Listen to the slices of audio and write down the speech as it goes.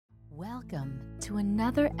Welcome to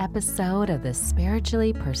another episode of The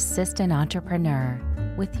Spiritually Persistent Entrepreneur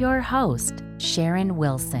with your host, Sharon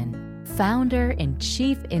Wilson, founder and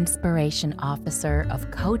Chief Inspiration Officer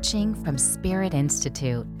of Coaching from Spirit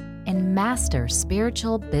Institute and Master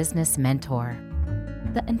Spiritual Business Mentor.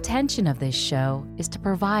 The intention of this show is to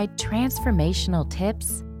provide transformational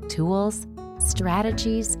tips, tools,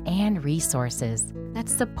 strategies, and resources that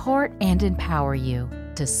support and empower you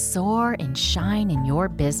to soar and shine in your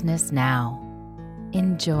business now.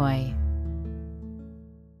 Enjoy.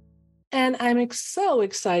 And I'm so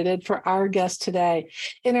excited for our guest today.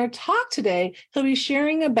 In our talk today, he'll be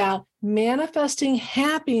sharing about manifesting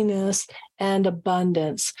happiness and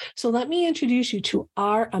abundance. So let me introduce you to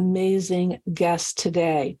our amazing guest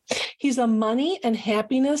today. He's a money and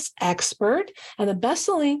happiness expert and a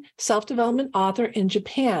best-selling self-development author in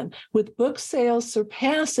Japan, with book sales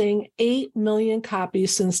surpassing 8 million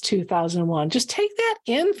copies since 2001. Just take that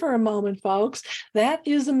in for a moment, folks. That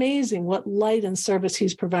is amazing what light and service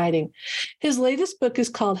he's providing. His latest book is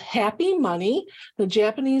called Happy Money, The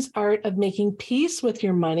Japanese Art of Making Peace with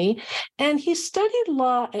Your Money. And he studied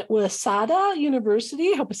law at Waseda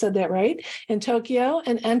University, I hope I said that right, in Tokyo,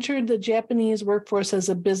 and entered the Japanese workforce as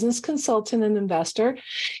a business consultant and investor.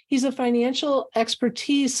 He's a financial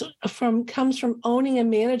expertise comes from owning and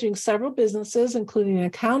managing several businesses, including an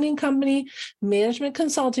accounting company, management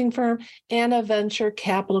consulting firm, and a venture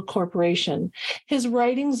capital corporation. His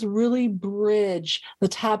writings really bridge the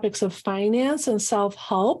topics of finance and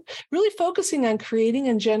self-help, really focusing on creating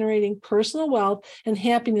and generating personal wealth and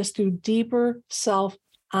happiness through deeper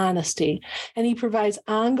self-honesty. And he provides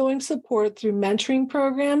ongoing support through mentoring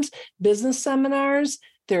programs, business seminars,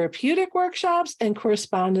 therapeutic workshops, and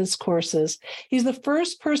correspondence courses. He's the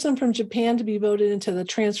first person from Japan to be voted into the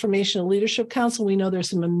Transformational Leadership Council. We know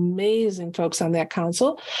there's some amazing folks on that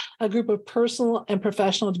council, a group of personal and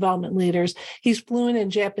professional development leaders. He's fluent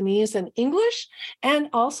in Japanese and English, and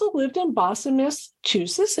also lived in Boston,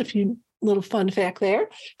 Massachusetts, little fun fact there,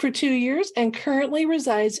 for 2 years, and currently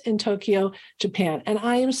resides in Tokyo, Japan. And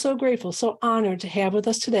I am so grateful, so honored to have with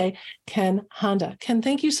us today, Ken Honda. Ken,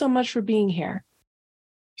 thank you so much for being here.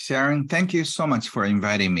 Sharon, thank you so much for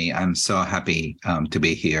inviting me. I'm so happy to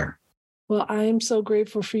be here. Well, I'm so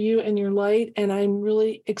grateful for you and your light, and I'm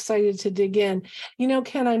really excited to dig in. You know,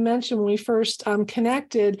 Ken, I mentioned when we first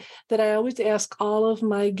connected that I always ask all of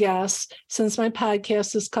my guests, since my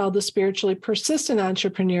podcast is called The Spiritually Persistent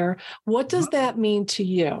Entrepreneur, what does that mean to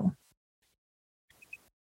you?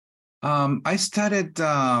 I started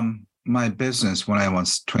my business when I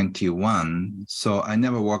was 21, so I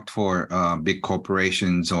never worked for big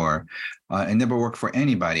corporations or I never worked for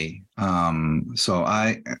anybody. So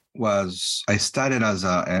I started as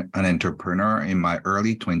an entrepreneur in my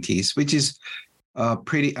early 20s, which is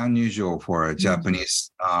pretty unusual for a Japanese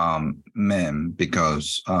men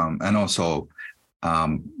because, and also a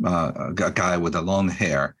guy with a long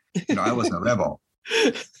hair. You know, I was a rebel.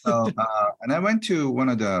 So, and I went to one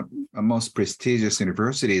of the most prestigious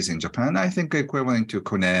universities in Japan, I think equivalent to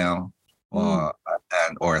Cornell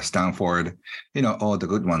or Stanford, you know, all the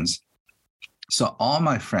good ones. So all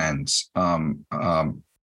my friends, my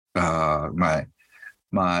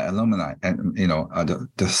alumni, and you know,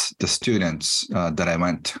 the students that I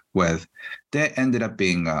went with, they ended up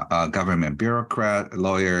being a government bureaucrat,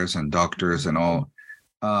 lawyers, and doctors, and all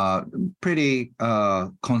pretty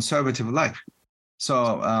conservative life.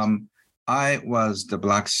 So I was the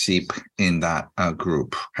black sheep in that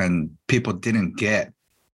group, and people didn't get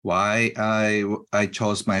why I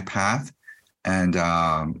chose my path. And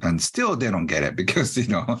still they don't get it because, you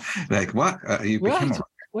know, like what? What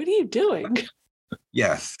are you doing?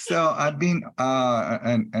 Yes. So I've been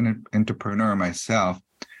an entrepreneur myself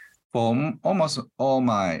for almost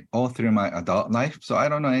all through my adult life. So I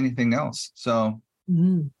don't know anything else. So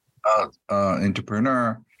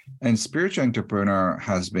entrepreneur and spiritual entrepreneur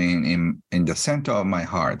has been in the center of my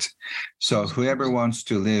heart. So whoever wants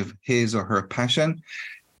to live his or her passion,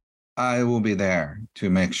 I will be there to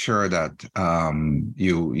make sure that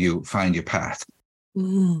you find your path.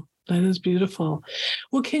 That is beautiful.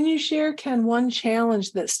 Well, can you share, Ken, one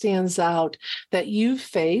challenge that stands out that you've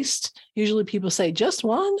faced? Usually people say just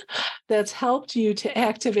one that's helped you to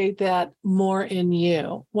activate that more in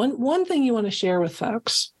you. One thing you want to share with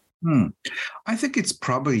folks. I think it's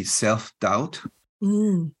probably self-doubt.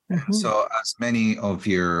 Mm-hmm. So as many of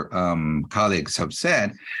your colleagues have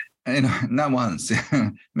said, you know, not once,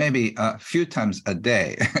 maybe a few times a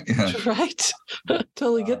day. Right.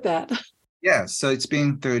 Totally get that. Yeah. So it's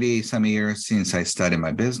been 30 some years since I started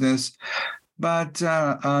my business, but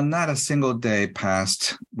not a single day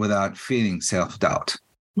passed without feeling self-doubt.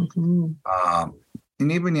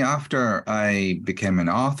 and even after I became an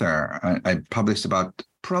author, I published about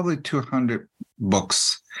probably 200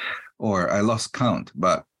 books, or I lost count,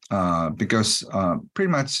 but because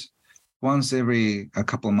pretty much once every a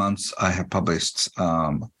couple of months, I have published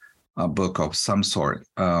a book of some sort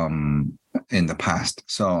in the past.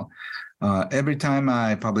 So every time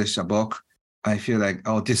I publish a book, I feel like,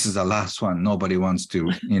 oh, this is the last one. Nobody wants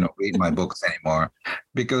to, read my books anymore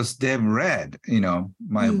because they've read,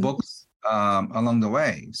 my books along the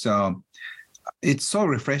way. So it's so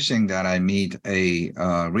refreshing that I meet a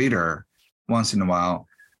reader once in a while.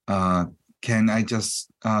 Can I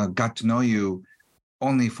just got to know you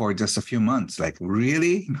only for just a few months? Like,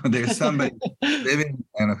 really? There's somebody living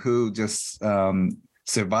and who just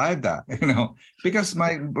survived that, because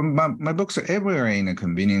my books are everywhere in the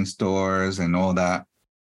convenience stores and all that.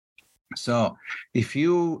 So if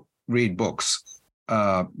you read books,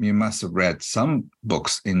 you must have read some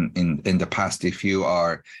books in the past if you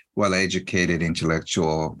are well-educated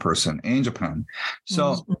intellectual person in Japan.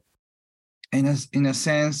 So in a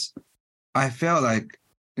sense, I felt like,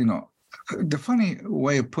 the funny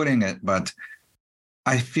way of putting it, but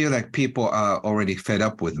I feel like people are already fed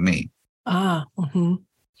up with me. Mm-hmm.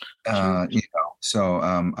 So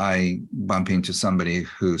I bump into somebody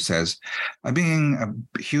who says, I've been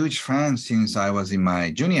a huge fan since I was in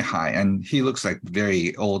my junior high, and he looks like a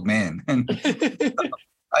very old man. And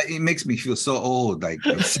it makes me feel so old. Like,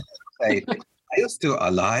 are you still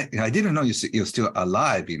alive? I didn't know you're still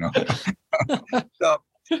alive, So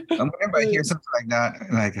whenever I hear something like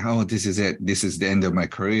that, like, oh, this is it. This is the end of my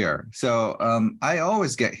career. So I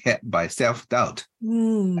always get hit by self-doubt.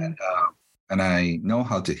 And I know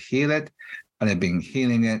how to heal it. And I've been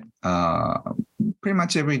healing it pretty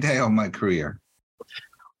much every day of my career.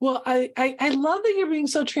 Well, I love that you're being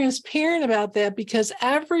so transparent about that, because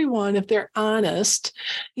everyone, if they're honest,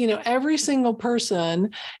 every single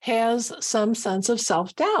person has some sense of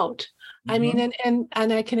self-doubt. I mean,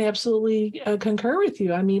 and I can absolutely concur with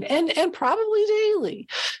you. I mean, and probably daily,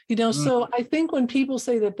 so I think when people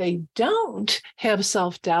say that they don't have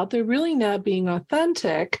self-doubt, they're really not being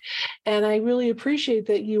authentic. And I really appreciate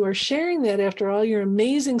that you are sharing that after all your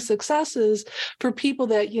amazing successes for people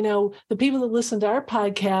that, the people that listen to our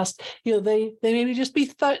podcast, they maybe just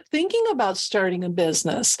be thinking about starting a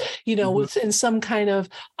business, in some kind of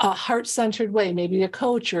heart-centered way, maybe a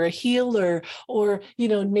coach or a healer, or,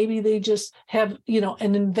 maybe they just have,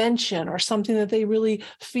 an invention or something that they really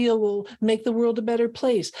feel will make the world a better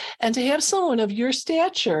place. And to have someone of your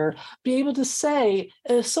stature be able to say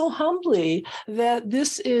so humbly that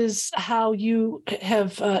this is how you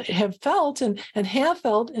have felt and have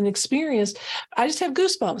felt and experienced, I just have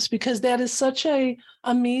goosebumps, because that is such a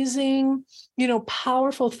amazing,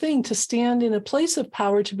 powerful thing to stand in a place of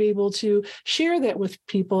power, to be able to share that with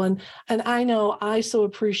people. And I know I so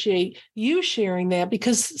appreciate you sharing that,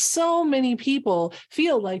 because so many people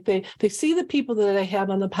feel like they see the people that I have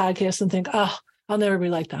on the podcast and think, oh, I'll never be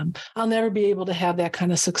like them. I'll never be able to have that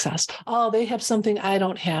kind of success. Oh, they have something I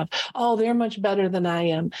don't have. Oh, they're much better than I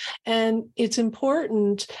am. And it's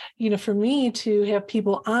important, for me to have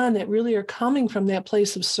people on that really are coming from that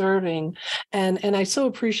place of serving. And I so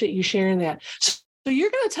appreciate you sharing that. So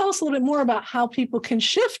you're going to tell us a little bit more about how people can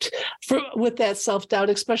shift with that self-doubt,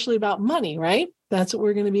 especially about money, right? That's what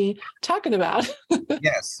we're going to be talking about.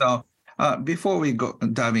 Yes. So before we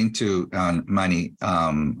dive into money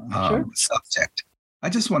Sure. subject, I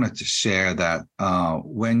just wanted to share that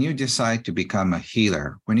when you decide to become a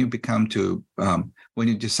healer, when you decide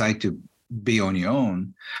to be on your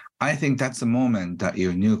own, I think that's the moment that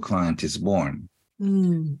your new client is born.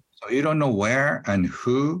 So you don't know where and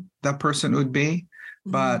who that person would be,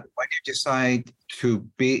 but when you decide to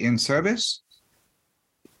be in service,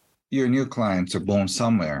 your new clients are born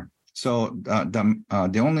somewhere. So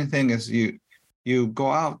the only thing is you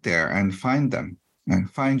go out there and find them and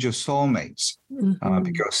find your soulmates,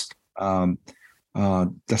 because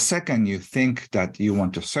the second you think that you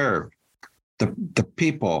want to serve, the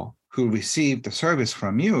people who receive the service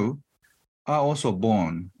from you are also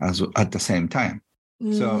born at the same time.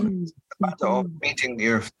 So it's a matter of meeting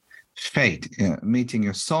your fate, meeting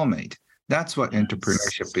your soulmate. That's what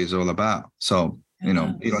entrepreneurship is all about. So you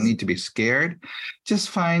don't need to be scared. Just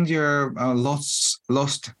find your lost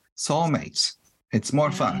soulmates It's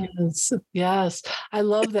more fun. Yes, yes. I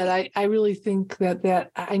love that. I really think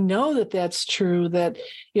that I know that that's true, that,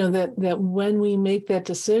 that when we make that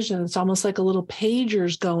decision, it's almost like a little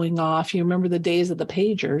pagers going off. You remember the days of the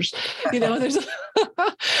pagers, there's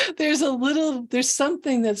there's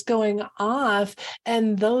something that's going off,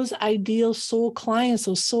 and those ideal soul clients,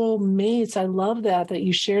 those soul mates, I love that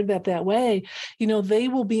you shared that way, they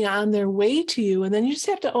will be on their way to you. And then you just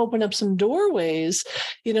have to open up some doorways,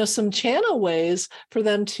 some channel ways for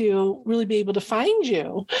them to really be able to find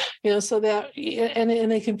you, so that,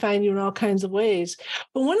 and they can find you in all kinds of ways.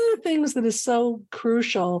 But one of the things that is so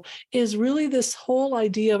crucial is really this whole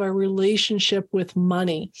idea of our relationship with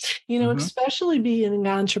money, especially being an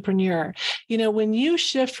entrepreneur. When you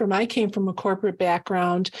shift from, I came from a corporate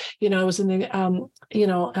background, I was in the,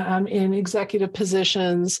 in executive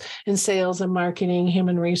positions in sales and marketing,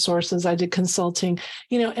 human resources. I did consulting,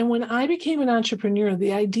 and when I became an entrepreneur,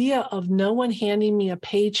 the idea of no one handing me a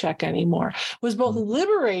paycheck anymore was both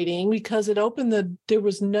liberating, because it opened there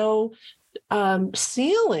was no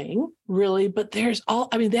ceiling really, but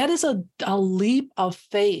that is a leap of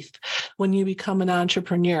faith when you become an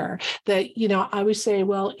entrepreneur, that, I always say,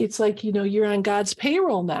 well, it's like, you're on God's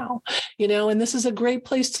payroll now, and this is a great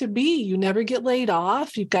place to be. You never get laid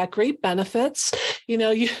off. You've got great benefits.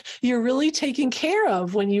 You're really taken care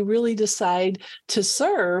of when you really decide to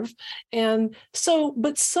serve. And so,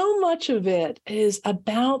 but so much of it is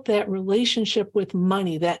about that relationship with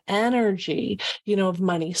money, that energy, of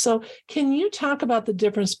money. So can you talk about the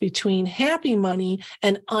difference between happy money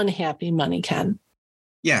and unhappy money, Ken?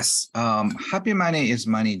 Yes. Happy money is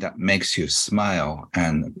money that makes you smile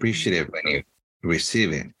and appreciative when you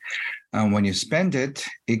receive it. And when you spend it,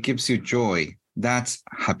 it gives you joy. That's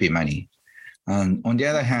happy money. And on the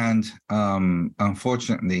other hand,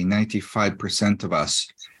 unfortunately, 95% of us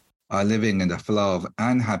are living in the flow of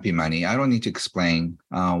unhappy money. I don't need to explain.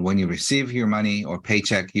 When you receive your money or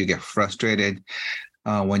paycheck, you get frustrated.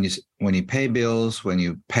 When you pay bills, when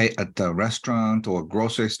you pay at the restaurant or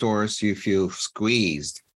grocery stores, you feel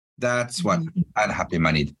squeezed. That's what unhappy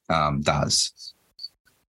money does.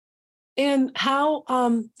 And how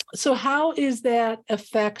does that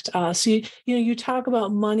affect us? You talk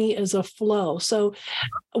about money as a flow. So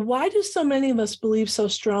why do so many of us believe so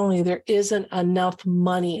strongly there isn't enough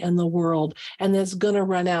money in the world and that's going to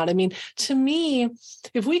run out? I mean, to me,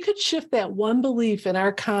 if we could shift that one belief in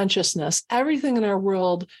our consciousness, everything in our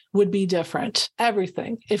world would be different.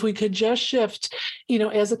 Everything. If we could just shift,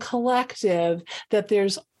 as a collective, that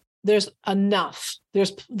there's enough,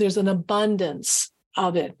 there's an abundance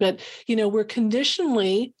of it. But, we're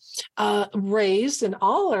conditionally raised in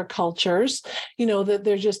all our cultures,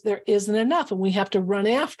 that there isn't enough, and we have to run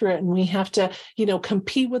after it, and we have to,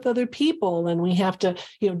 compete with other people, and we have to,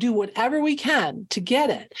 do whatever we can to get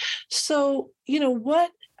it. So,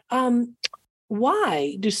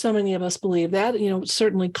 why do so many of us believe that?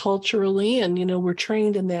 Certainly culturally, and, we're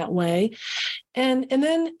trained in that way. And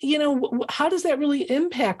then, how does that really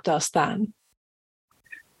impact us then?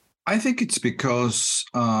 I think it's because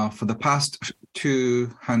for the past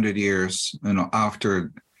 200 years,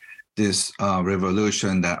 after this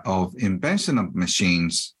revolution of invention of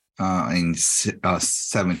machines in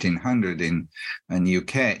 1700 in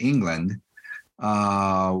UK, England,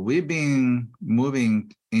 we've been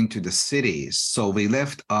moving into the cities. So we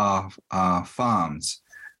left our farms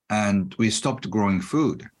and we stopped growing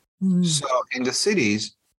food. So in the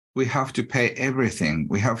cities, we have to pay everything.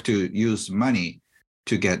 We have to use money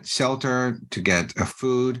to get shelter, to get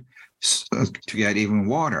food, to get even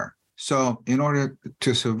water. So in order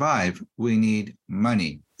to survive, we need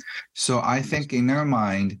money. So I think in our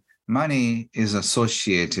mind, money is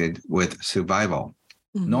associated with survival.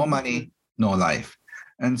 No money, no life.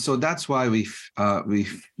 And so that's why we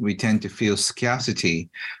tend to feel scarcity.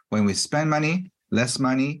 When we spend money, less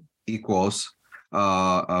money equals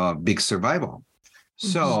big survival.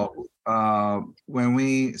 So when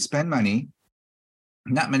we spend money,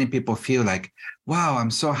 not many people feel like, wow, I'm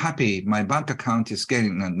so happy. My bank account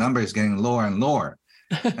number is getting lower and lower.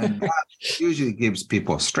 And that usually gives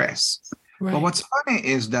people stress. Right. But what's funny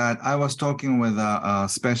is that I was talking with a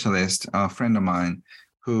specialist, a friend of mine,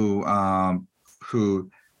 who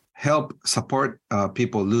help support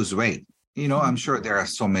people lose weight. I'm sure there are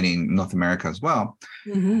so many in North America as well.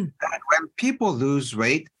 And when people lose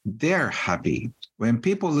weight, they're happy. When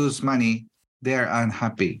people lose money, they're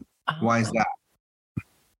unhappy. Why is that?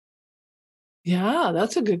 Yeah,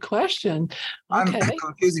 that's a good question. Okay. I'm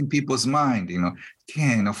confusing people's mind.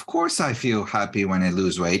 Ken, of course I feel happy when I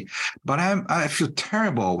lose weight, but I feel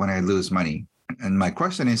terrible when I lose money. And my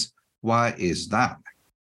question is, why is that?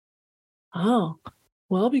 Oh,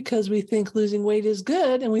 Well, because we think losing weight is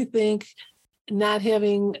good, and we think not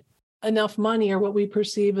having enough money or what we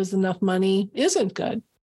perceive as enough money isn't good,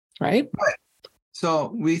 right? Right.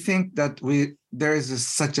 So we think that there is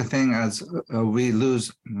such a thing as we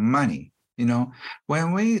lose money.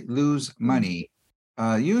 When we lose money,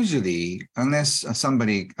 usually, unless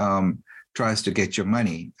somebody tries to get your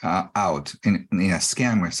money out in a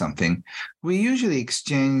scam or something, we usually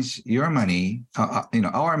exchange your money,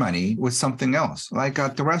 our money, with something else. Like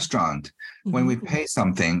at the restaurant, when we pay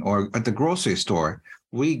something, or at the grocery store,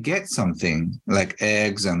 we get something like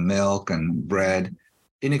eggs and milk and bread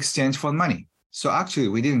in exchange for money. So actually,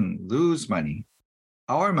 we didn't lose money.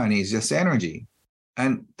 Our money is just energy.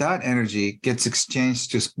 And that energy gets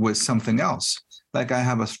exchanged with something else. Like I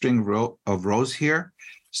have a string of rose here.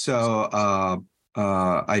 So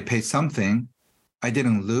I paid something. I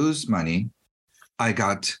didn't lose money. I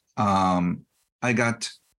got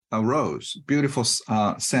a rose, beautiful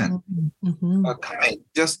scent, coming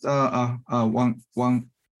just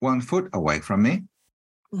 1 foot away from me.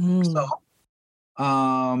 So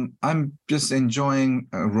I'm just enjoying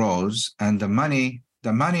a rose, and the money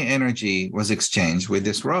energy was exchanged with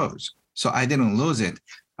this rose. So I didn't lose it.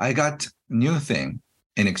 I got a new thing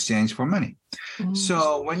in exchange for money.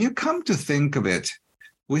 So when you come to think of it,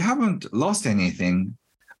 we haven't lost anything.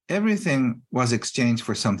 Everything was exchanged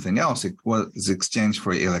for something else. It was exchanged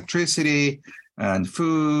for electricity and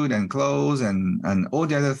food and clothes and all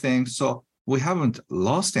the other things. So we haven't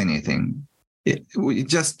lost anything. We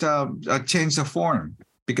just changed the form,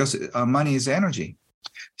 because money is energy.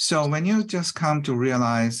 So when you just come to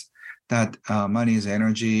realize that money is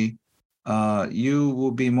energy, you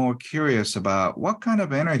will be more curious about what kind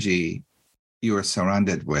of energy you are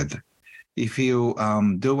surrounded with. If you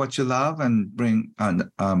do what you love and bring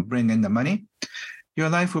in the money, your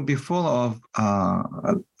life will be full of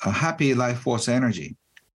a happy life force energy.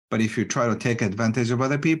 But if you try to take advantage of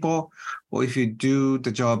other people, or if you do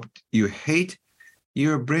the job you hate,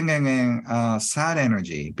 you're bringing in sad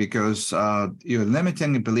energy, because your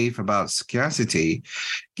limiting belief about scarcity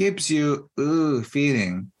gives you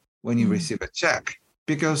feeling when you receive a check,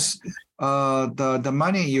 because the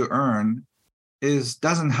money you earn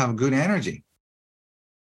doesn't have good energy.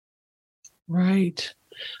 Right.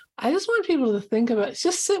 I just want people to think about,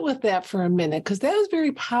 just sit with that for a minute, because that was a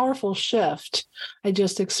very powerful shift I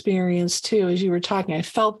just experienced too. As you were talking, I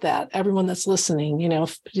felt that. Everyone that's listening,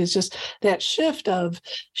 it's just that shift of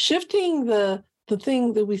shifting the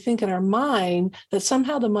thing that we think in our mind, that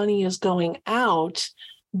somehow the money is going out,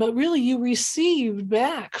 but really you received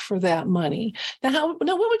back for that money. Now, what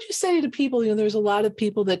would you say to people? There's a lot of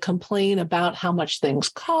people that complain about how much things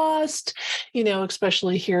cost,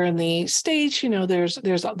 especially here in the States.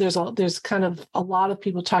 There's kind of a lot of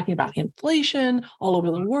people talking about inflation all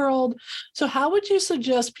over the world. So how would you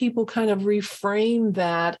suggest people kind of reframe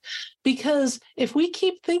that? Because if we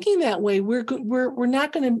keep thinking that way, we're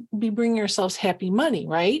not going to be bringing ourselves happy money,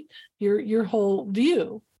 right? Your whole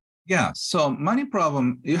view. Yeah. So money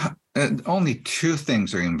problem, only two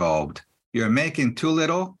things are involved. You're making too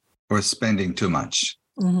little or spending too much.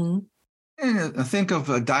 And think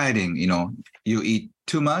of dieting. You eat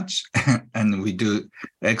too much and we do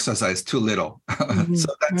exercise too little.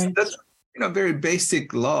 So that's very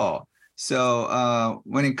basic law. So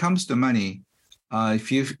when it comes to money,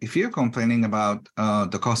 if you're complaining about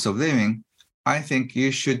the cost of living, I think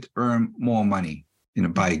you should earn more money,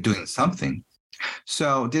 by doing something.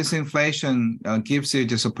 So this inflation gives you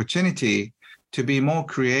this opportunity to be more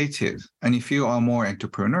creative. And if you are more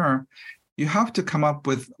entrepreneur, you have to come up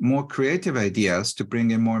with more creative ideas to bring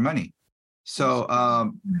in more money. So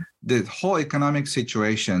the whole economic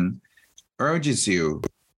situation urges you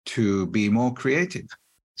to be more creative.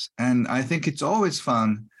 And I think it's always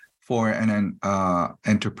fun for an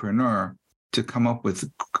entrepreneur to come up with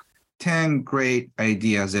 10 great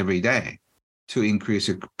ideas every day to increase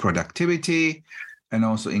your productivity and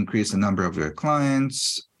also increase the number of your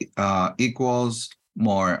clients, equals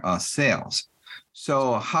more sales.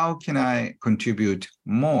 So how can I contribute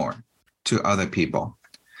more to other people?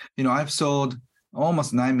 I've sold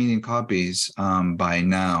almost 9 million copies by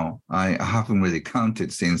now. I haven't really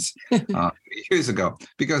counted since years ago,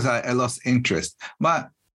 because I lost interest. But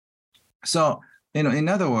so, in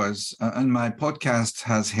other words, and my podcast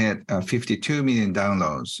has hit 52 million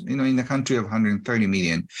downloads, in the country of 130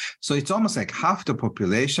 million. So it's almost like half the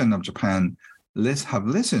population of Japan have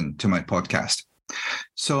listened to my podcast.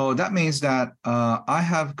 So that means that I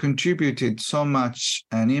have contributed so much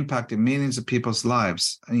and impacted millions of people's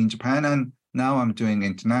lives in Japan, and now I'm doing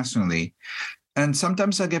internationally. And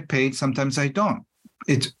sometimes I get paid, sometimes I don't,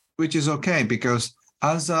 which is okay, because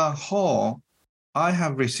as a whole, I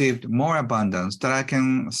have received more abundance that I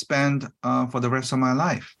can spend for the rest of my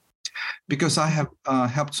life because I have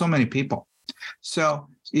helped so many people. So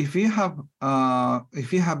if you have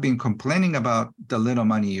been complaining about the little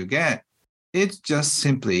money you get, it's just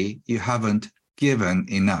simply you haven't given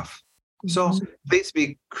enough. So please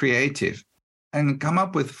be creative and come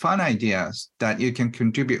up with fun ideas that you can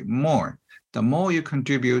contribute more. The more you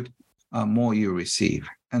contribute, more you receive.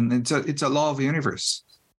 And it's a law of the universe.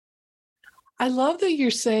 I love that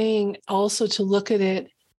you're saying also to look at it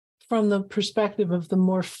from the perspective of the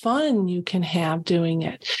more fun you can have doing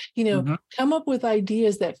it. Come up with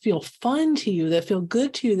ideas that feel fun to you, that feel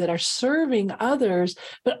good to you, that are serving others,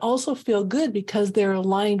 but also feel good because they're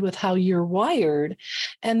aligned with how you're wired.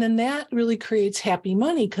 And then that really creates happy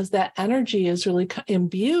money because that energy is really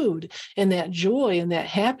imbued in that joy and that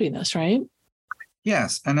happiness, right?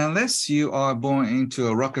 Yes. And unless you are born into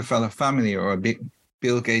a Rockefeller family or a big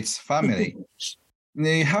Bill Gates family,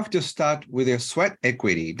 you have to start with your sweat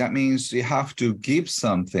equity. That means you have to give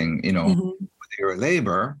something, with your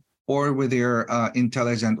labor or with your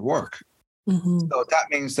intelligent work. So that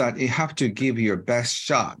means that you have to give your best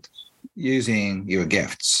shot using your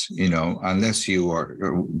gifts, unless you are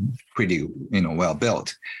pretty, well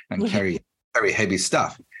built and carry heavy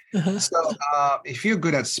stuff. So if you're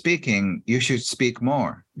good at speaking, you should speak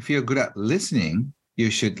more. If you're good at listening, you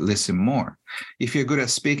should listen more. If you're good at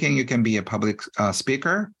speaking, you can be a public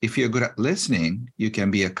speaker. If you're good at listening, you can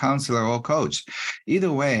be a counselor or coach.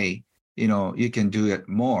 Either way, you can do it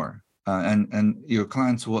more. And your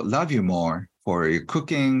clients will love you more for your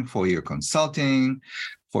cooking, for your consulting,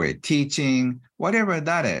 for your teaching, whatever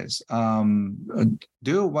that is.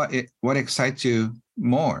 Do what excites you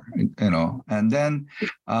more, and then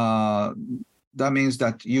that means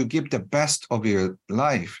that you give the best of your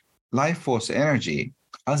life force energy.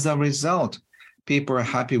 As a result, people are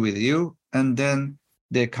happy with you, and then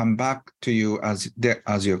they come back to you as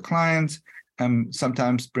your clients, and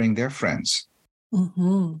sometimes bring their friends.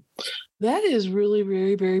 That is really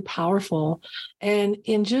very, very powerful, and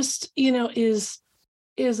just is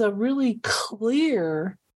a really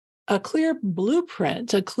clear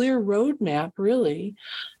blueprint, a clear roadmap, really,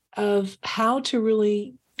 of how to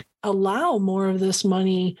really allow more of this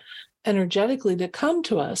money energetically to come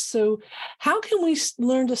to us. So how can we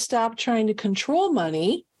learn to stop trying to control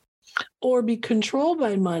money or be controlled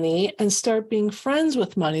by money and start being friends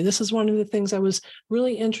with money? This is one of the things I was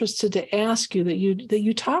really interested to ask you that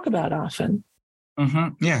you talk about often.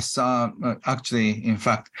 Yes, actually, in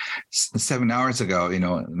fact, 7 hours ago,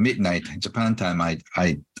 midnight Japan time, I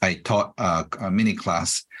taught a mini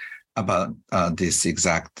class about this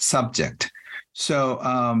exact subject. So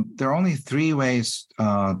there are only 3 ways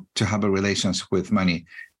to have a relationship with money.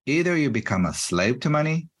 Either you become a slave to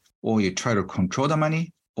money, or you try to control the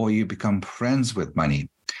money, or you become friends with money.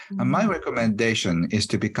 And my recommendation is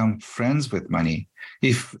to become friends with money.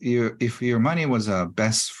 If your money was a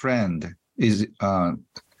best friend,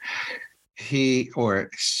 he or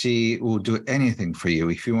she will do anything for you.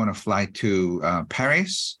 If you want to fly to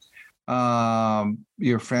Paris,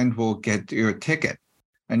 your friend will get your ticket.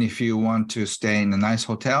 And if you want to stay in a nice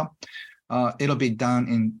hotel, it'll be done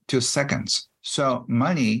in 2 seconds. So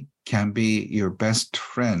money can be your best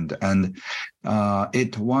friend, and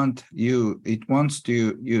it wants you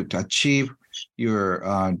to achieve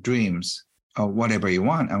your dreams, whatever you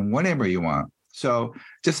want and whatever you want. So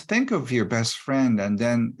just think of your best friend, and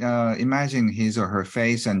then imagine his or her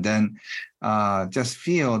face, and then just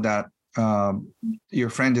feel that your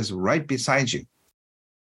friend is right beside you.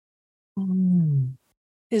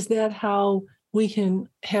 Is that how we can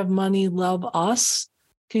have money love us?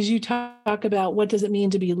 Because you talk about what does it mean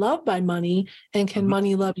to be loved by money, and can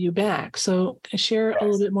money love you back? So share a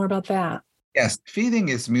little bit more about that. Yes, feeling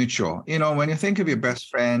is mutual. When you think of your best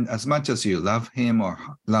friend, as much as you love him or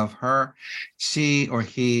love her, she or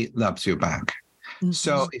he loves you back.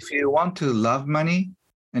 So if you want to love money,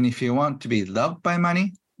 and if you want to be loved by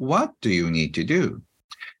money, what do you need to do?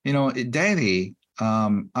 Daily,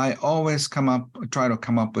 I always try to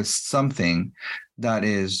come up with something that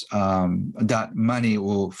is that money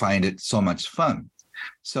will find it so much fun.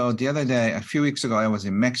 So the other day, a few weeks ago, I was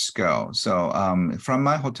in Mexico. So from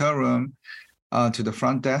my hotel room to the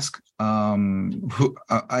front desk, I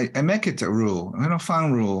make it a rule,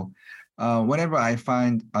 fun rule. Whenever I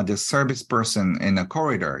find the service person in a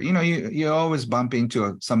corridor, you always bump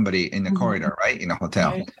into somebody in the corridor, right, in a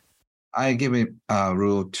hotel. Right. I give it a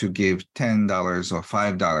rule to give $10 or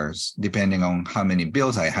 $5, depending on how many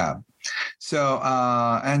bills I have. So,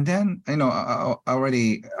 and then, I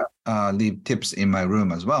already leave tips in my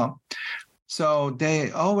room as well. So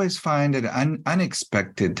they always find an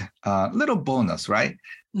unexpected little bonus, right?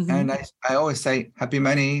 Mm-hmm. And I always say happy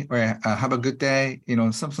money or have a good day,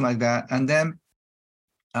 something like that. And then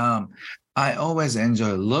I always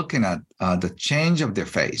enjoy looking at the change of their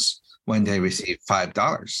face when they receive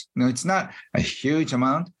 $5. It's not a huge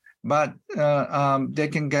amount, but they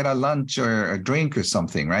can get a lunch or a drink or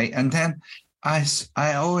something, right? And then I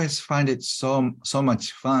always find it so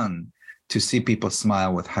much fun to see people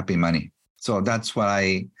smile with happy money. So that's what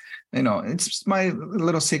it's my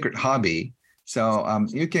little secret hobby. So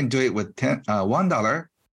you can do it with $1,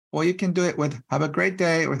 or you can do it with have a great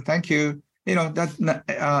day or thank you.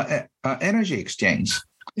 That energy exchange.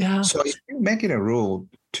 Yeah. So if you make it a rule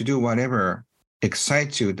to do whatever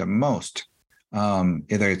excites you the most,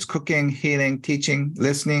 either it's cooking, healing, teaching,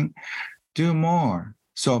 listening, do more.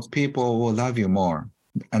 So people will love you more.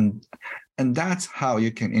 And that's how you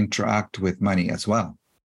can interact with money as well.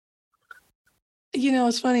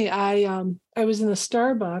 It's funny. I was in the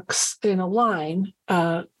Starbucks in a line,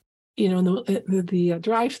 in the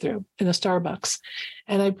drive-through in a Starbucks,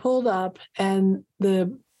 and I pulled up, and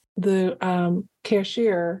the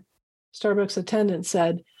cashier, Starbucks attendant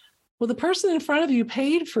said, "Well, the person in front of you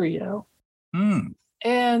paid for you,"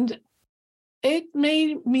 and it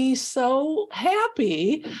made me so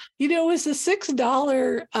happy. It was a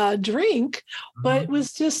 $6 drink, but it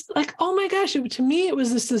was just like, oh my gosh, to me, it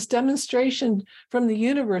was this demonstration from the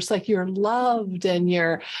universe, like you're loved and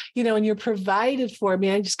you're provided for.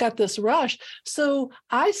 I just got this rush. So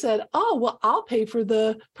I said, oh, well, I'll pay for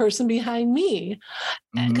the person behind me,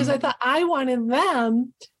 because I thought I wanted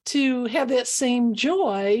them to have that same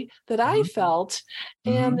joy that I felt,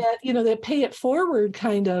 and that, that pay it forward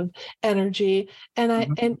kind of energy. And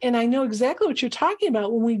I know exactly what you're talking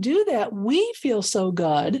about. When we do that, we feel so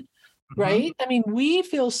good, right? We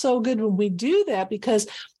feel so good when we do that, because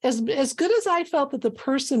as good as I felt that the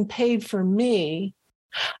person paid for me,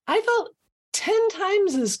 I felt 10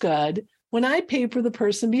 times as good when I paid for the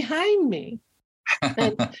person behind me.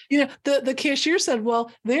 And, the cashier said,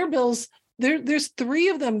 well, their bills, there's 3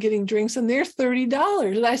 of them getting drinks and they're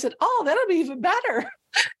 $30. And I said, oh, that'll be even better.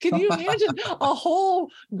 Can you imagine a whole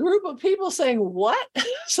group of people saying, what?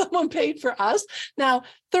 Someone paid for us? Now,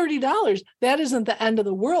 $30, that isn't the end of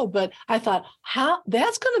the world. But I thought,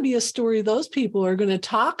 that's going to be a story those people are going to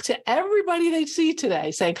talk to everybody they see today,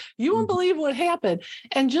 saying, you won't believe what happened.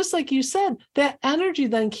 And just like you said, that energy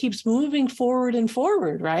then keeps moving forward and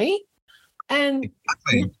forward, right? And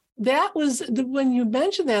exactly. That was when you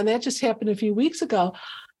mentioned that just happened a few weeks ago.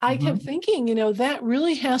 I kept thinking, that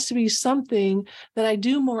really has to be something that I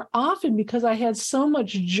do more often, because I had so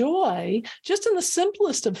much joy just in the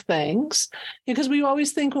simplest of things. Because we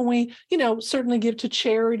always think when we, certainly give to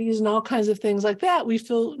charities and all kinds of things like that, we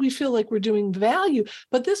feel like we're doing value.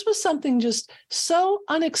 But this was something just so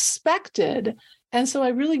unexpected. And so I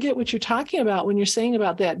really get what you're talking about when you're saying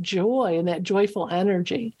about that joy and that joyful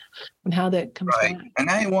energy and how that comes back. And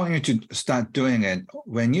I want you to start doing it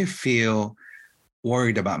when you feel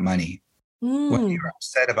worried about money, when you're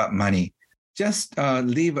upset about money. Just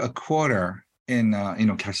leave a quarter in,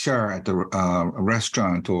 cashier at the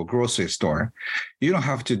restaurant or grocery store. You don't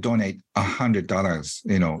have to donate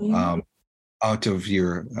 $100, out of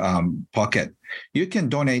your pocket. You can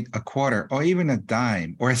donate a quarter or even a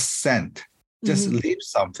dime or a cent. Just leave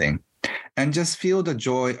something and just feel the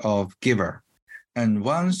joy of giver. And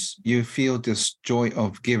once you feel this joy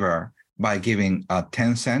of giver by giving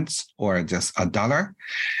 10 cents or just $1,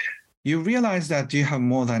 you realize that you have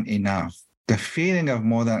more than enough. The feeling of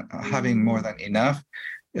having more than enough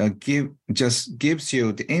just gives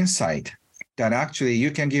you the insight that actually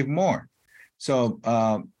you can give more. So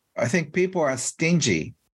I think people are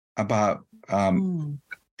stingy about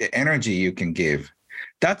the energy you can give.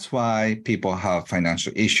 That's why people have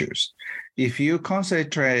financial issues. If you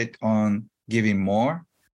concentrate on giving more,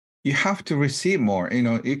 you have to receive more.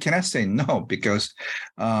 You cannot say no, because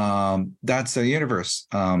that's the universe.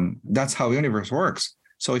 That's how the universe works.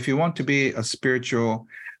 So if you want to be a spiritual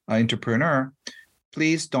entrepreneur,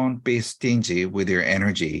 please don't be stingy with your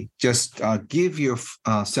energy. Just give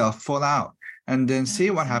yourself full out and then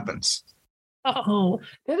see what happens. Oh,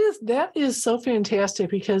 that is so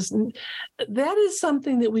fantastic, because that is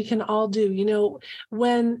something that we can all do.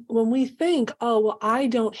 When we think, oh, well, I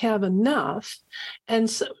don't have enough, and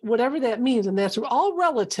so whatever that means, and that's all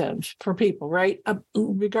relative for people, right?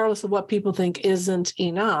 Regardless of what people think isn't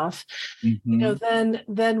enough,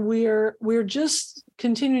 then we're just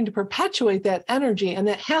continuing to perpetuate that energy, and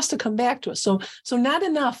that has to come back to us. So not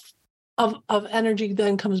enough of energy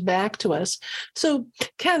then comes back to us. So,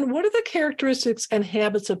 Ken, what are the characteristics and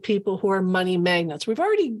habits of people who are money magnets? We've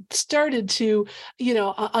already started to,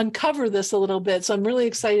 uncover this a little bit. So I'm really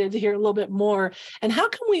excited to hear a little bit more. And how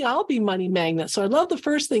can we all be money magnets? So I love the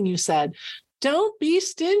first thing you said. Don't be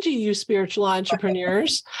stingy, you spiritual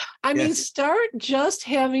entrepreneurs. I mean, start just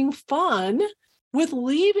having fun with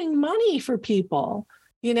leaving money for people.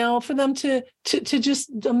 For them to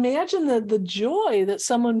just imagine the joy that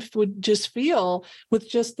someone would just feel with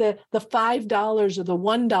just the $5 or the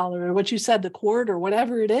 $1 or what you said, the quarter,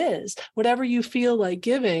 whatever it is, whatever you feel like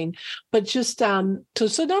giving. But just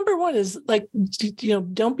so number one is like,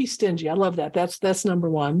 don't be stingy. I love that. That's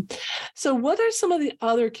number one. So what are some of the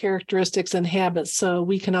other characteristics and habits so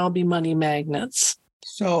we can all be money magnets?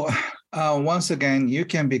 So once again, you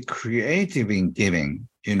can be creative in giving,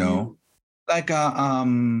 Like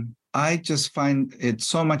I just find it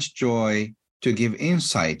so much joy to give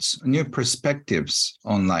insights, new perspectives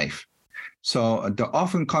on life. So the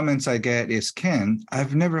often comments I get is, Ken,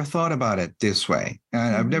 I've never thought about it this way.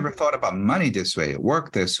 And I've never thought about money this way,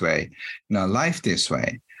 work this way, life this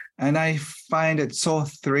way. And I find it so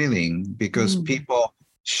thrilling because people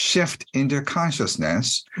shift in their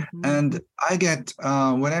consciousness. And I get,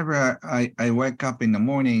 whenever I wake up in the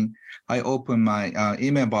morning, I open my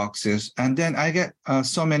email boxes, and then I get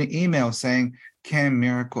so many emails saying, Ken,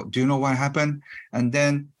 miracle, do you know what happened? And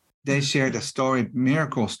then they share the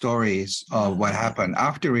miracle stories of what happened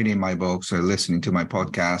after reading my books or listening to my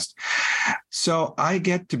podcast. So I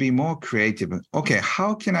get to be more creative. Okay,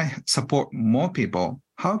 how can I support more people?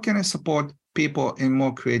 How can I support people in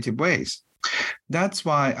more creative ways? That's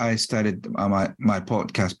why I started my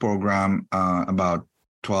podcast program about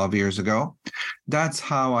 12 years ago. That's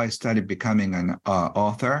how I started becoming an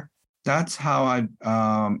author. That's how I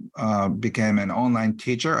became an online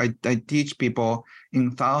teacher. I teach people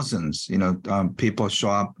in thousands. People show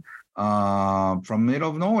up from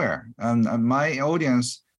middle of nowhere. And my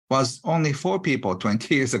audience was only 4 people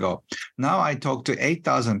 20 years ago. Now I talk to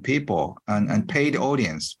 8,000 people and paid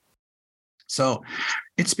audience. So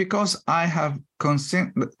it's because I have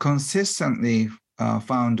consistently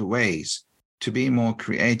found ways to be more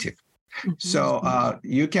creative. So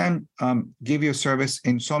you can give your service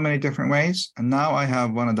in so many different ways. And now I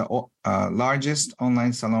have one of the largest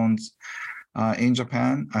online salons in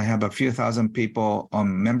Japan. I have a few thousand people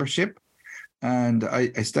on membership. And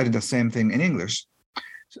I studied the same thing in English.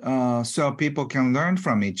 So people can learn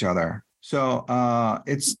from each other. So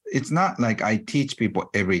it's not like I teach people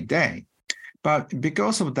every day. But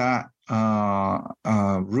because of that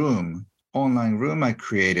online room I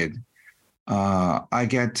created, I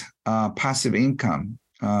get passive income.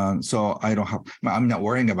 So I'm not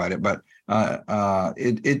worrying about it, but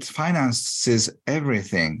it finances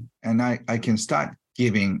everything. And I can start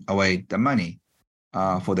giving away the money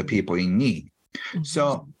for the people in need.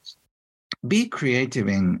 So be creative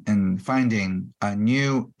in finding a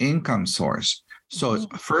new income source. So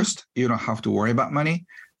first, you don't have to worry about money.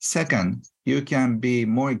 Second, you can be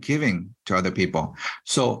more giving to other people.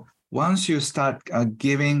 So once you start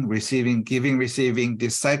giving, receiving,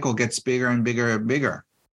 this cycle gets bigger and bigger and bigger.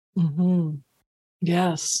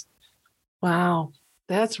 Yes. Wow.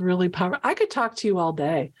 That's really powerful. I could talk to you all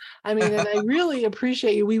day. I mean, and I really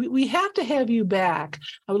appreciate you. We have to have you back.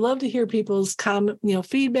 I would love to hear people's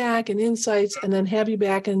feedback and insights, and then have you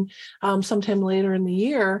back sometime later in the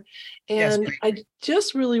year. And yes, I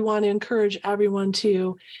just really want to encourage everyone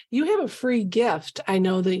you have a free gift. I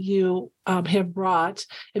know that you have brought.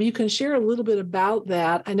 If you can share a little bit about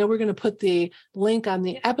that. I know we're going to put the link on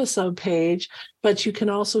the episode page, but you can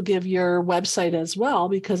also give your website as well,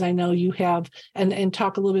 because I know you have, and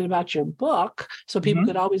talk a little bit about your book. So people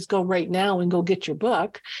could always go right now and go get your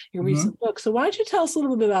book, your recent book. So why don't you tell us a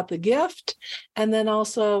little bit about the gift? And then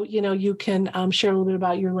also, you can share a little bit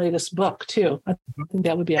about your latest book too. I think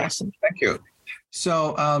that would be awesome. Thank you.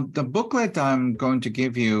 So the booklet I'm going to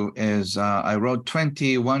give you is I wrote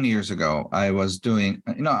 21 years ago. I was doing,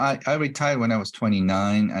 I retired when I was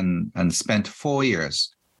 29 and spent 4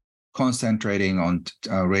 years concentrating on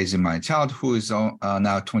raising my child, who is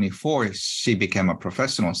now 24. She became a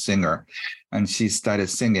professional singer, and she started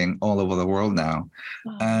singing all over the world now.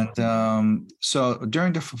 Oh. And so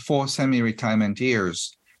during the 4 semi-retirement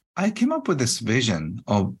years, I came up with this vision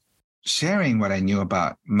of sharing what I knew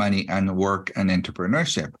about money and work and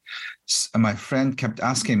entrepreneurship. My friend kept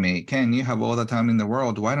asking me, Ken, you have all the time in the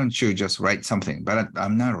world. Why don't you just write something? But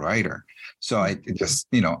I'm not a writer. So I just,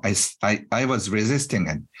 I was resisting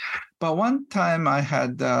it. But one time I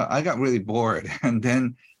got really bored, and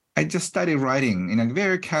then I just started writing in a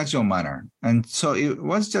very casual manner. And so it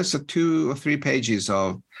was just 2 or 3 pages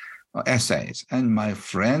of essays, and my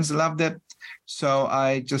friends loved it. So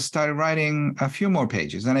I just started writing a few more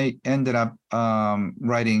pages, and I ended up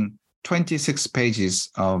writing 26 pages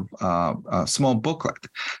of a small booklet.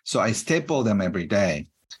 So I staple them every day.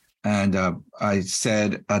 And I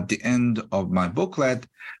said at the end of my booklet,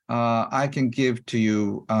 I can give to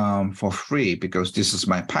you for free because this is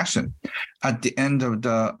my passion. At the end of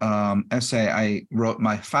the essay, I wrote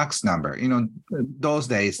my fax number. You know, those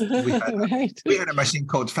days we had, Right. we had a machine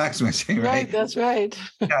called fax machine, right? Right, that's right.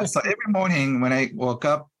 Yeah. So every morning when I woke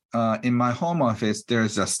up in my home office,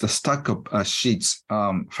 there's just a stack of sheets,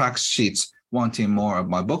 fax sheets, wanting more of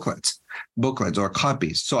my booklets or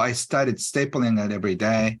copies. So I started stapling it every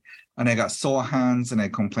day. And I got sore hands, and I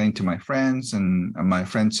complained to my friends, and my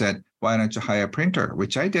friend said, "Why don't you hire a printer?"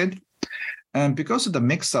 Which I did. And because of the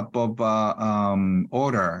mix-up of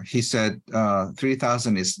order, he said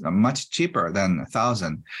 3,000 is much cheaper than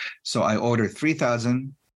 1,000. So I ordered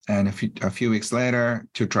 3,000, and a few weeks later,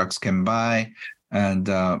 2 trucks came by, and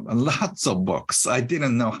lots of books. I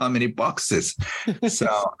didn't know how many boxes. So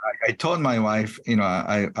I told my wife, you know,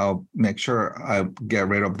 I'll make sure I'll get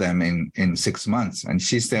rid of them in 6 months. And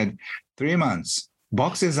she said, 3 months,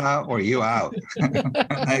 boxes out or you out.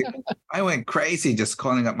 I went crazy just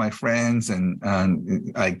calling up my friends, and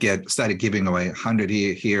I started giving away 100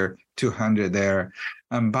 here, 200 there.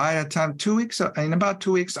 And by the time in about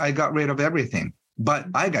 2 weeks, I got rid of everything. But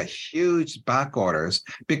I got huge back orders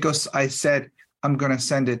because I said, I'm going to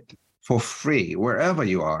send it for free wherever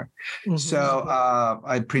you are. Mm-hmm. So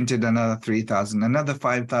I printed another 3,000, another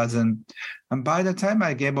 5,000. And by the time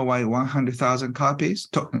I gave away 100,000 copies,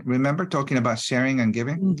 remember talking about sharing and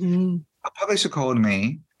giving? Mm-hmm. A publisher called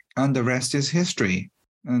me, and the rest is history.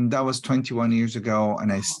 And that was 21 years ago.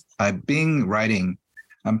 And I've been writing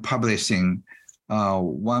and publishing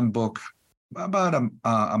one book about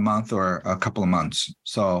a month or a couple of months.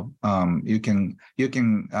 So you can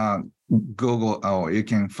Google, or you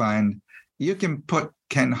can put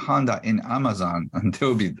Ken Honda in Amazon, and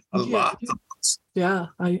there'll be a lot of books. Yeah.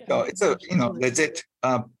 So it's a legit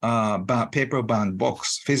paper-bound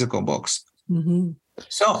books, physical books. Mm-hmm.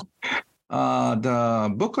 So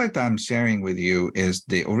the booklet I'm sharing with you is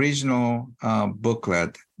the original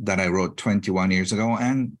booklet that I wrote 21 years ago.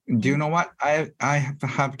 And do you know what? I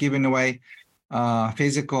have given away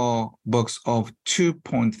physical books of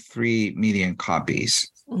 2.3 million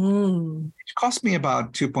copies. It cost me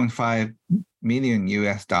about 2.5 million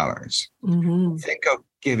US dollars. Mm-hmm. Think of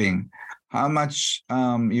giving. How much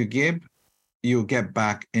you give, you get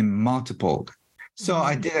back in multiple. So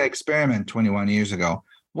I did an experiment 21 years ago.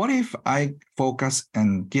 What if I focus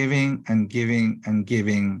on giving and giving and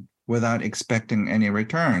giving without expecting any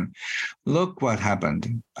return? Look what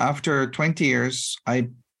happened. After 20 years, I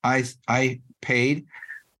paid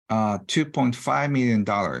 $2.5 million,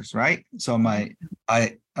 right? So my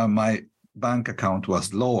bank account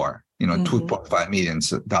was lower, $2.5 million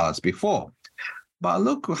before. But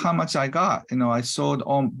look how much I got. I sold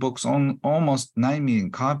books on almost 9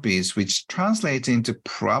 million copies, which translates into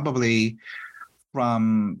probably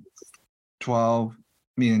from $12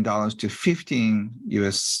 million to $15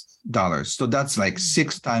 US. So that's like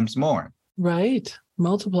 6 times more. Right.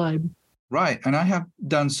 Multiplied. Right. And I have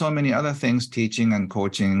done so many other things, teaching and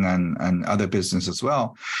coaching and other business as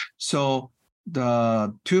well. So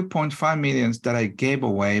the 2.5 million that I gave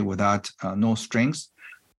away without no strings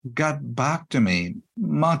got back to me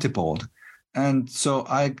multiplied. And so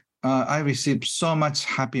I received so much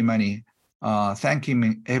happy money, thanking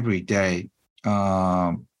me every day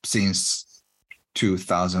since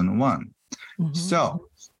 2001. Mm-hmm. So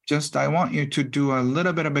I want you to do a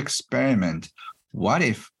little bit of experiment. What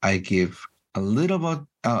if I give a little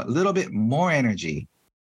bit more energy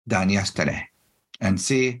than yesterday, and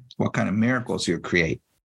see what kind of miracles you create?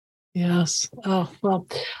 Yes. Oh, well,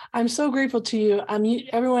 I'm so grateful to you.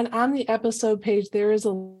 Everyone, on the episode page, there is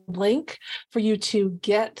a link for you to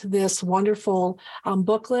get this wonderful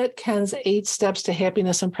booklet, Ken's 8 Steps to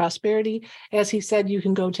Happiness and Prosperity. As he said, you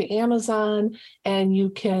can go to Amazon and you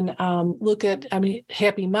can look at,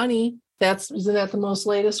 Happy Money. Isn't that the most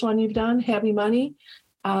latest one you've done? Happy Money?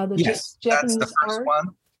 Yes, Japanese that's the first art. one.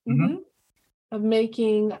 Mm-hmm. Of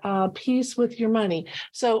making peace with your money.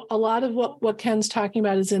 So a lot of what Ken's talking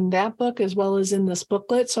about is in that book as well as in this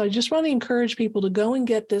booklet. So I just want to encourage people to go and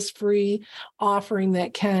get this free offering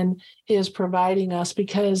that Ken is providing us,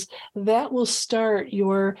 because that will start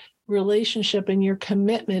your relationship and your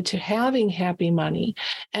commitment to having happy money.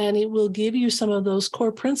 And it will give you some of those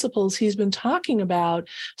core principles he's been talking about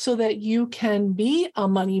so that you can be a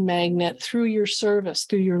money magnet through your service,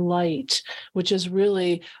 through your light, which is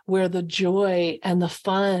really where the joy and the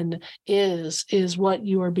fun is what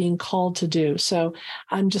you are being called to do. So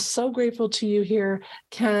I'm just so grateful to you here,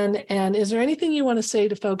 Ken. And is there anything you want to say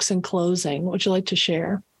to folks in closing? What would you like to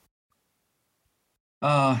share?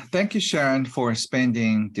 Thank you, Sharon, for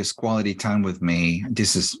spending this quality time with me.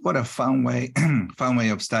 This is what a fun way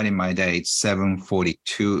of starting my day. It's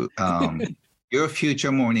 7:42. Your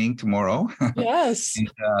future morning tomorrow. Yes.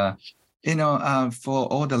 And, for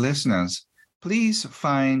all the listeners, please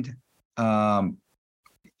find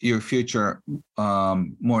your future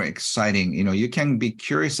more exciting. You can be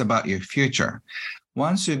curious about your future.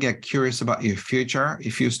 Once you get curious about your future,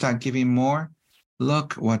 if you start giving more,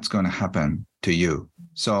 look what's going to happen to you.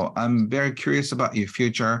 So I'm very curious about your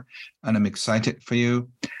future, and I'm excited for you.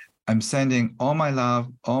 I'm sending all my love,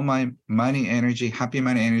 all my money energy, happy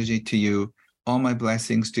money energy to you, all my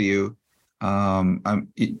blessings to you.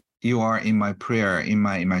 You are in my prayer, in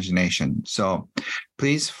my imagination. So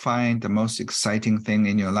please find the most exciting thing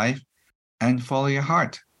in your life and follow your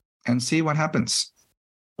heart and see what happens.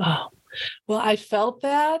 Wow. Well, I felt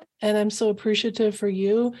that, and I'm so appreciative for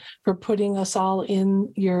you for putting us all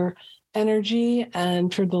in your energy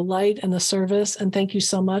and for the light and the service. And thank you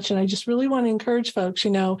so much. And I just really want to encourage folks,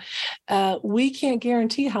 we can't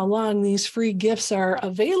guarantee how long these free gifts are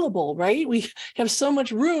available, right? We have so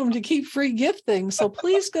much room to keep free gifting. So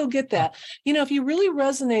please go get that. If you really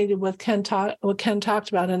resonated with what Ken talked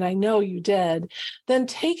about, and I know you did, then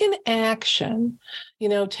take an action.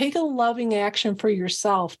 Take a loving action for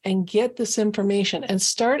yourself and get this information and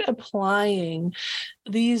start applying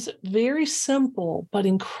these very simple but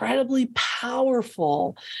incredibly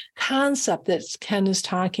powerful concept that Ken is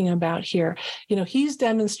talking about here. He's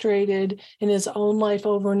demonstrated in his own life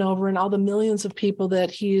over and over, and all the millions of people that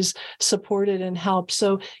he's supported and helped.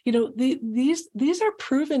 So, these are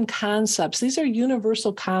proven concepts. These are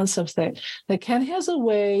universal concepts that Ken has a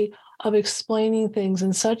way of explaining things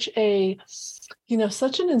in such an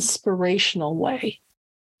inspirational way.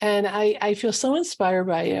 And I feel so inspired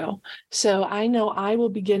by you. So I know I will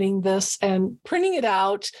be getting this and printing it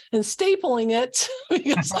out and stapling it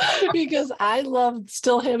because I love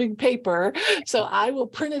still having paper. So I will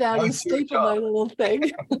print it out and staple my little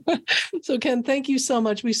thing. So Ken, thank you so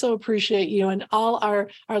much. We so appreciate you and all our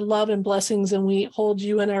love and blessings. And we hold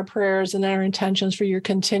you in our prayers and our intentions for your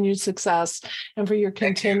continued success and for your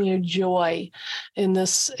continued joy in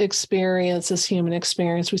this experience, this human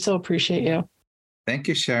experience. We so appreciate you. Thank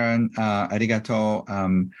you, Sharon.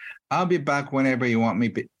 Arigato. I'll be back whenever you want me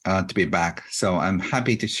to be back. So I'm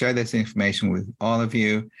happy to share this information with all of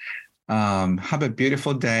you. Have a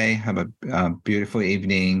beautiful day. Have a beautiful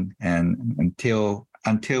evening. And until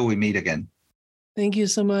we meet again. Thank you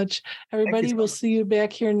so much. Everybody, we'll see you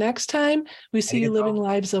back here next time. We see you living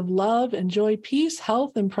lives of love and joy, peace,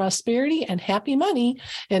 health, and prosperity, and happy money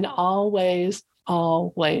in all ways,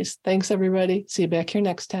 always. Thanks, everybody. See you back here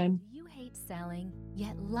next time. Selling,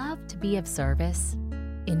 yet love to be of service?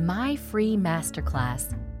 In my free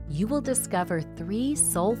masterclass, you will discover 3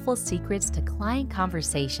 soulful secrets to client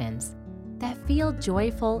conversations that feel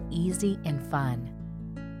joyful, easy, and fun.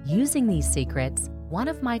 Using these secrets, one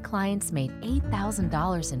of my clients made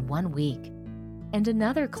 $8,000 in 1 week, and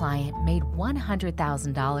another client made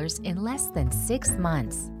 $100,000 in less than 6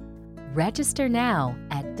 months. Register now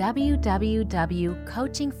at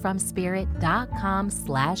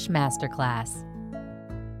www.coachingfromspirit.com/masterclass.